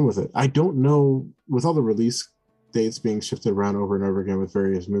had fun with it. I don't know, with all the release dates being shifted around over and over again with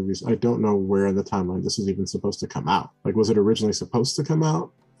various movies, I don't know where in the timeline this is even supposed to come out. Like, was it originally supposed to come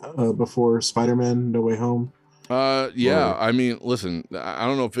out before Spider-Man No Way Home? Yeah, I mean, listen, I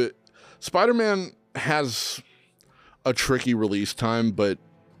don't know if it... Spider-Man has a tricky release time, but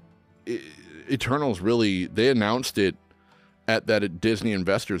Eternals really, they announced it at that Disney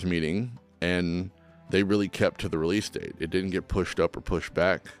investors meeting, and they really kept to the release date. It didn't get pushed up or pushed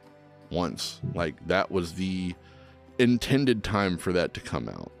back once. Like, that was the intended time for that to come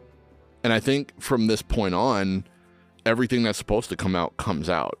out. And I think from this point on, everything that's supposed to come out comes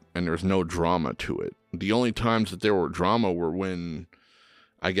out, and there's no drama to it. The only times that there were drama were when,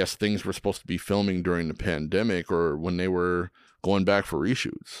 I guess, things were supposed to be filming during the pandemic, or when they were going back for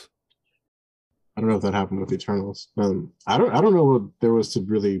reshoots. I don't know if that happened with Eternals. I don't know what there was to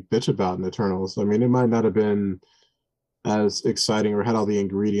really bitch about in Eternals. I mean, it might not have been as exciting or had all the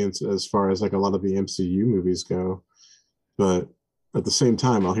ingredients as far as like a lot of the MCU movies go, but at the same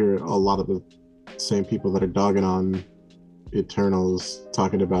time, I'll hear a lot of the same people that are dogging on Eternals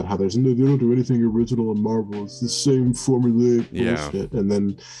talking about how they don't do anything original in Marvel. It's the same formulaic bullshit. And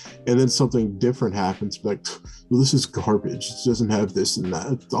then something different happens. Like, well, this is garbage. It doesn't have this and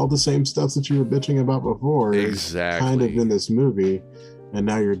that. It's all the same stuff that you were bitching about before. Exactly. Kind of in this movie, and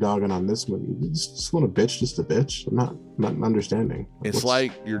now you're dogging on this movie. You just want to bitch just to bitch. I'm not understanding. It's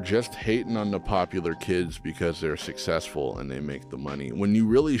like you're just hating on the popular kids because they're successful and they make the money, when you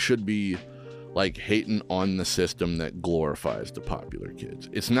really should be like hating on the system that glorifies the popular kids.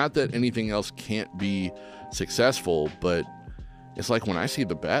 It's not that anything else can't be successful, but it's like when I see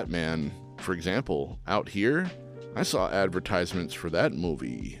the Batman, for example, out here, I saw advertisements for that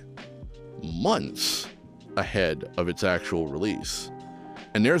movie months ahead of its actual release.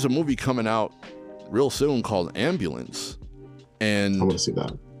 And there's a movie coming out real soon called Ambulance. And I want to see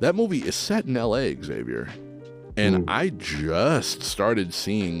that. That movie is set in LA, Xavier. And I just started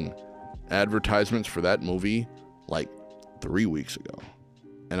seeing advertisements for that movie like 3 weeks ago,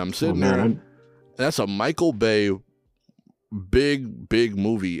 and I'm sitting there. That's a Michael Bay big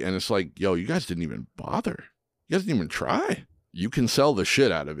movie, and it's like, yo, you guys didn't even bother. You guys didn't even try. You can sell the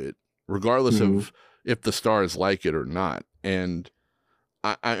shit out of it regardless of if the stars like it or not. And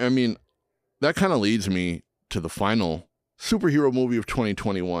I mean, that kind of leads me to the final superhero movie of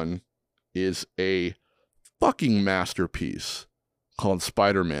 2021 is a fucking masterpiece called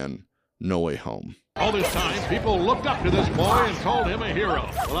Spider-Man No Way Home. All this time, people looked up to this boy and called him a hero.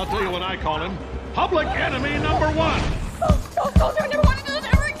 Well, I'll tell you what I call him. Public enemy number one. Oh, I never want to do this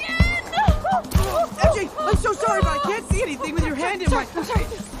ever again. Okay, I'm so sorry, but I can't see anything with your hand in my... I'm sorry.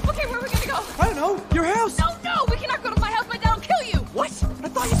 Okay, where are we gonna go? I don't know. Your house. No, we cannot go to my house. My dad will kill you. What? I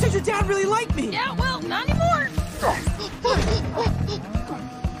thought you said your dad really liked me. Yeah, well, not anymore.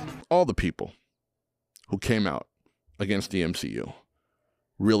 All the people who came out against the MCU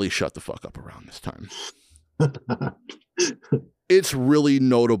really shut the fuck up around this time. It's really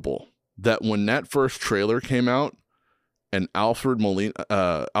notable that when that first trailer came out and Alfred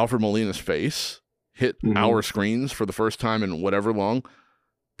Molina's face hit our screens for the first time in whatever long,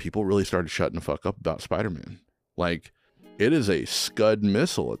 people really started shutting the fuck up about Spider-Man. Like, it is a Scud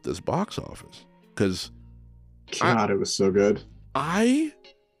missile at this box office. Because God, it was so good. I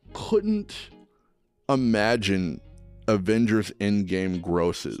couldn't imagine Avengers Endgame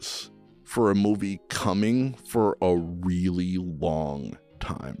grosses for a movie coming for a really long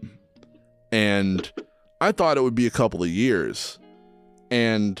time. And I thought it would be a couple of years.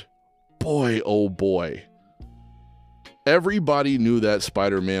 And boy, oh boy, everybody knew that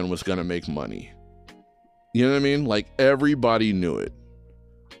Spider-Man was going to make money. You know what I mean? Like, everybody knew it.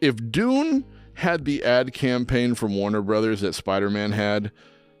 If Dune had the ad campaign from Warner Brothers that Spider-Man had,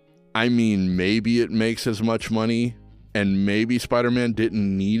 I mean, maybe it makes as much money, and maybe Spider-Man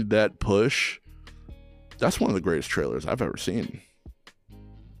didn't need that push. That's one of the greatest trailers I've ever seen.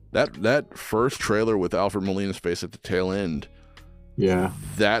 That first trailer with Alfred Molina's face at the tail end, yeah,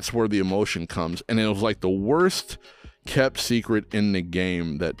 that's where the emotion comes. And it was like the worst kept secret in the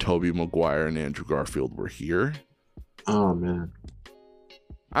game that Tobey Maguire and Andrew Garfield were here. Oh, man.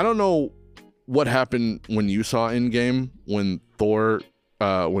 I don't know what happened when you saw Endgame, when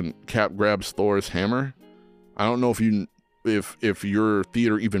Cap grabs Thor's hammer. I don't know if your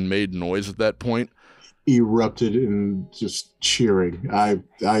theater even made noise at that point. Erupted in just cheering. I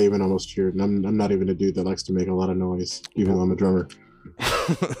even almost cheered, and I'm not even a dude that likes to make a lot of noise, even though I'm a drummer.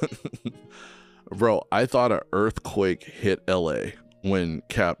 Bro, I thought an earthquake hit LA when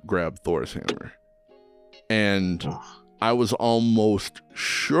Cap grabbed Thor's hammer. And I was almost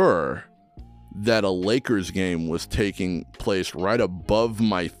sure that a Lakers game was taking place right above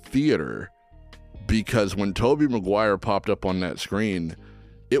my theater, because when Tobey Maguire popped up on that screen,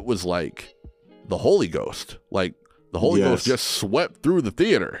 it was like the Holy Ghost. Like, the Holy Ghost just swept through the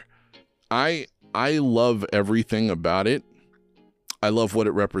theater. I love everything about it. I love what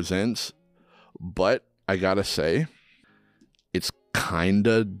it represents. But I gotta say, it's kind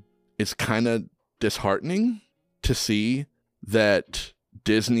of disheartening to see that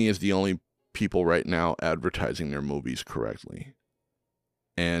Disney is the only people right now advertising their movies correctly.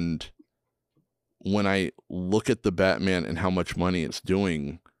 And when I look at the Batman and how much money it's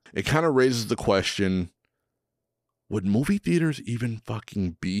doing, it kind of raises the question, would movie theaters even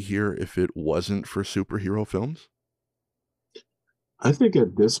fucking be here if it wasn't for superhero films? I think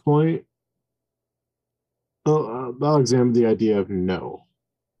at this point, I'll examine the idea of no.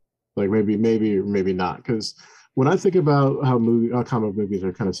 Like, maybe or maybe not. Because when I think about how comic movies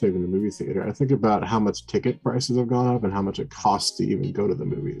are kind of saving the movie theater, I think about how much ticket prices have gone up and how much it costs to even go to the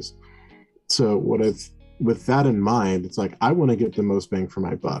movies. So with that in mind, it's like, I want to get the most bang for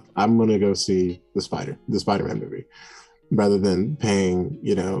my buck. I'm going to go see the Spider-Man movie, rather than paying,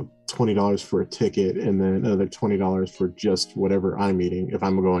 $20 for a ticket and then another $20 for just whatever I'm eating if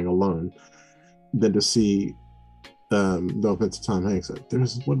I'm going alone, than to see no offense to Tom Hanks.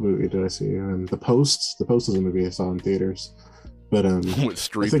 What movie did I see? The Post. The Post is a movie I saw in theaters. But I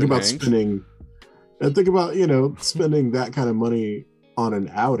think about spending that kind of money on an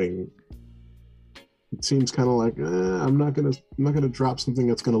outing. It seems kind of like I'm not gonna drop something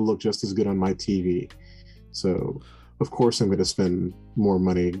that's gonna look just as good on my TV. So of course I'm gonna spend more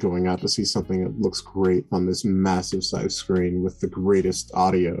money going out to see something that looks great on this massive size screen with the greatest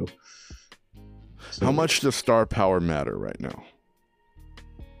audio. So, how much does star power matter right now?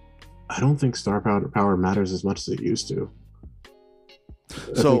 I don't think star power matters as much as it used to.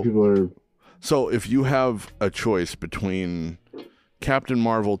 So if you have a choice between Captain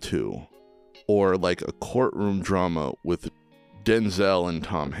Marvel 2 or like a courtroom drama with Denzel and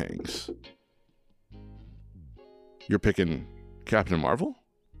Tom Hanks, you're picking Captain Marvel?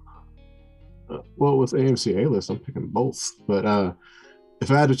 Well, with AMC A-List, I'm picking both. But if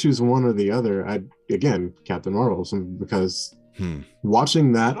I had to choose one or the other, Captain Marvel, because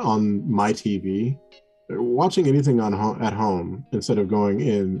watching that on my TV, watching anything at home instead of going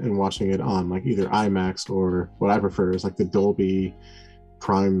in and watching it on like either IMAX or what I prefer is like the Dolby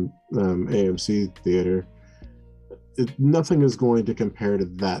Prime AMC theater, nothing is going to compare to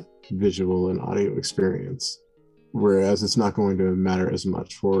that visual and audio experience. Whereas it's not going to matter as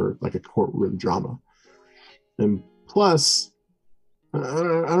much for like a courtroom drama. And plus, I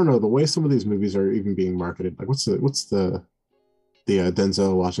don't know the way some of these movies are even being marketed. Like, what's the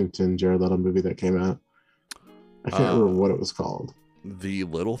Denzel Washington, Jared Leto movie that came out? I can't remember what it was called. The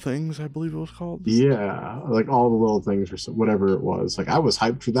Little Things, I believe it was called. Yeah, like All the Little Things or whatever it was. Like, I was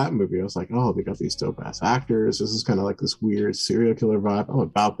hyped for that movie. I was like, oh, they got these dope ass actors. This is kind of like this weird serial killer vibe. I'm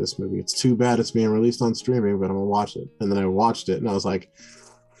about this movie. It's too bad it's being released on streaming, but I'm gonna watch it. And then I watched it, and I was like,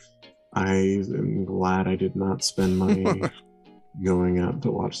 I am glad I did not spend money going out to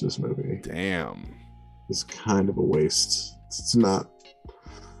watch this movie. Damn, it's kind of a waste. It's not.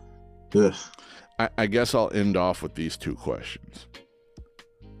 Ugh. I guess I'll end off with these two questions.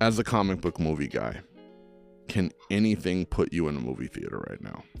 As a comic book movie guy, can anything put you in a movie theater right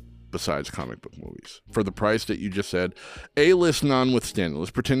now besides comic book movies? For the price that you just said, A-list notwithstanding, let's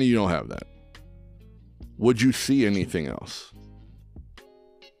pretend you don't have that. Would you see anything else?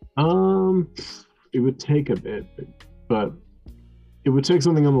 It would take a bit, but it would take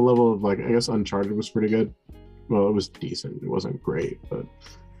something on the level of, like, I guess Uncharted was pretty good. Well, it was decent. It wasn't great, but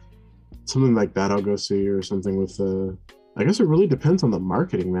something like that I'll go see, or something with I guess it really depends on the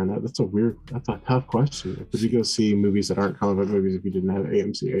marketing, man. That's a tough question. Would you go see movies that aren't comic book movies if you didn't have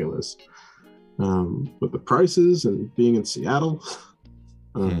AMC A-list? But the prices and being in Seattle,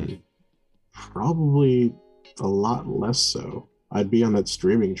 probably a lot less so. I'd be on that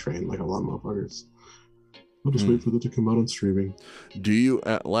streaming train like a lot of motherfuckers. I'll just wait for them to come out on streaming. Do you,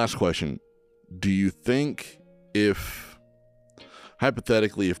 last question, do you think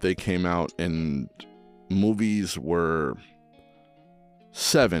hypothetically, if they came out and movies were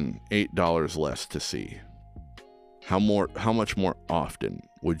 $7-8 less to see, how much more often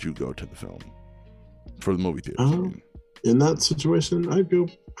would you go to the film for the movie theater? In that situation, I'd go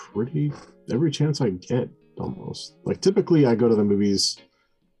every chance I get, almost. Like, typically I go to the movies.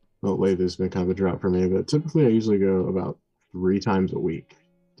 Well, lately there's been kind of a drought for me, but typically I usually go about 3 times a week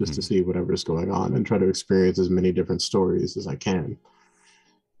just to see whatever's going on and try to experience as many different stories as I can.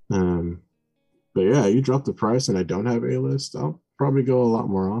 But yeah, you drop the price and I don't have A-list, I'll probably go a lot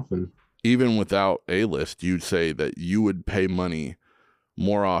more often. Even without A-list, you'd say that you would pay money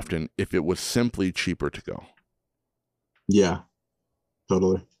more often if it was simply cheaper to go. Yeah,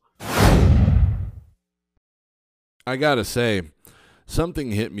 totally. I gotta say,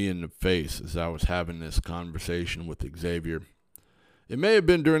 something hit me in the face as I was having this conversation with Xavier. It may have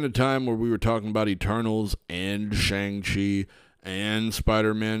been during the time where we were talking about Eternals and Shang-Chi and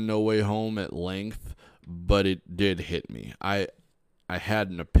Spider-Man No Way Home at length, but it did hit me. I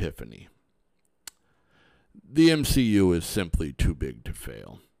had an epiphany. The MCU is simply too big to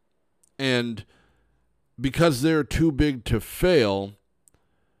fail. And because they're too big to fail,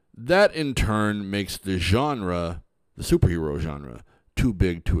 that in turn makes the genre, the superhero genre, too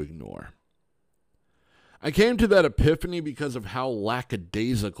big to ignore. I came to that epiphany because of how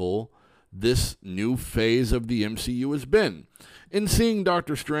lackadaisical this new phase of the MCU has been. In seeing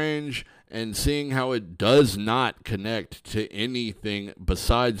Doctor Strange and seeing how it does not connect to anything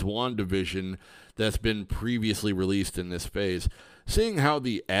besides WandaVision that's been previously released in this phase, seeing how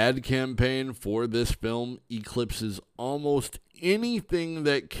the ad campaign for this film eclipses almost anything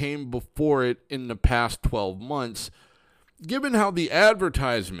that came before it in the past 12 months, given how the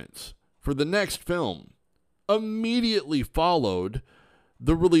advertisements for the next film immediately followed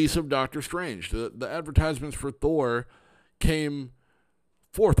the release of Doctor Strange. The advertisements for Thor came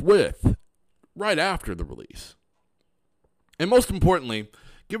forthwith, right after the release. And most importantly,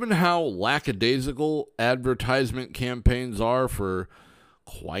 given how lackadaisical advertisement campaigns are for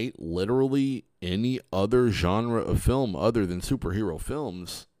quite literally any other genre of film other than superhero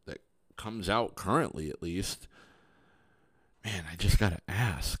films that comes out currently, at least, man, I just gotta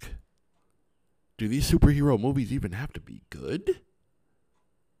ask, do these superhero movies even have to be good?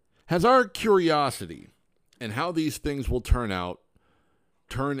 Has our curiosity and how these things will turn out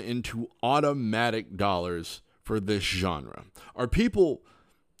turn into automatic dollars for this genre? Are people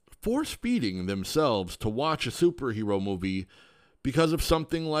force-feeding themselves to watch a superhero movie because of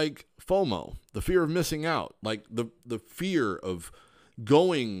something like FOMO, the fear of missing out, like the fear of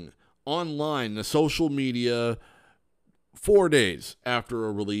going online, the social media, 4 days after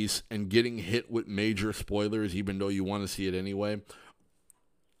a release and getting hit with major spoilers even though you want to see it anyway?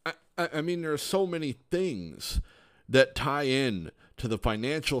 I mean, there are so many things that tie in to the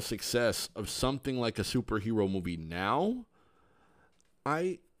financial success of something like a superhero movie now.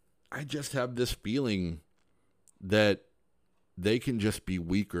 I just have this feeling that they can just be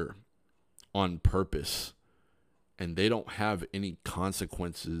weaker on purpose, and they don't have any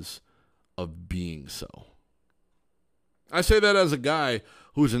consequences of being so. I say that as a guy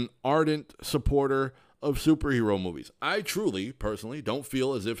who's an ardent supporter of superhero movies. I truly, personally, don't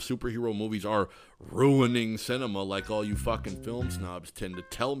feel as if superhero movies are ruining cinema like all you fucking film snobs tend to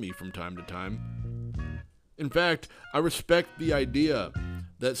tell me from time to time. In fact, I respect the idea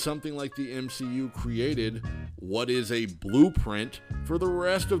that something like the MCU created what is a blueprint for the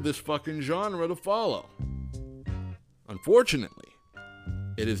rest of this fucking genre to follow. Unfortunately,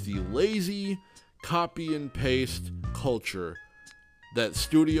 it is the lazy copy and paste culture that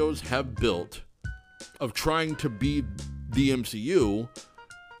studios have built of trying to be the MCU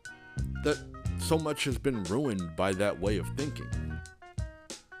that so much has been ruined by that way of thinking.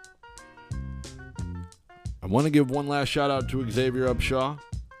 I want to give one last shout out to Xavier Upshaw.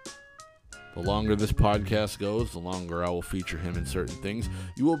 The longer this podcast goes, the longer I will feature him in certain things.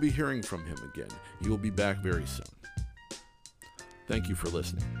 You will be hearing from him again. He will be back very soon. Thank you for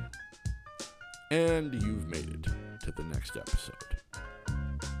listening. And you've made it to the next episode.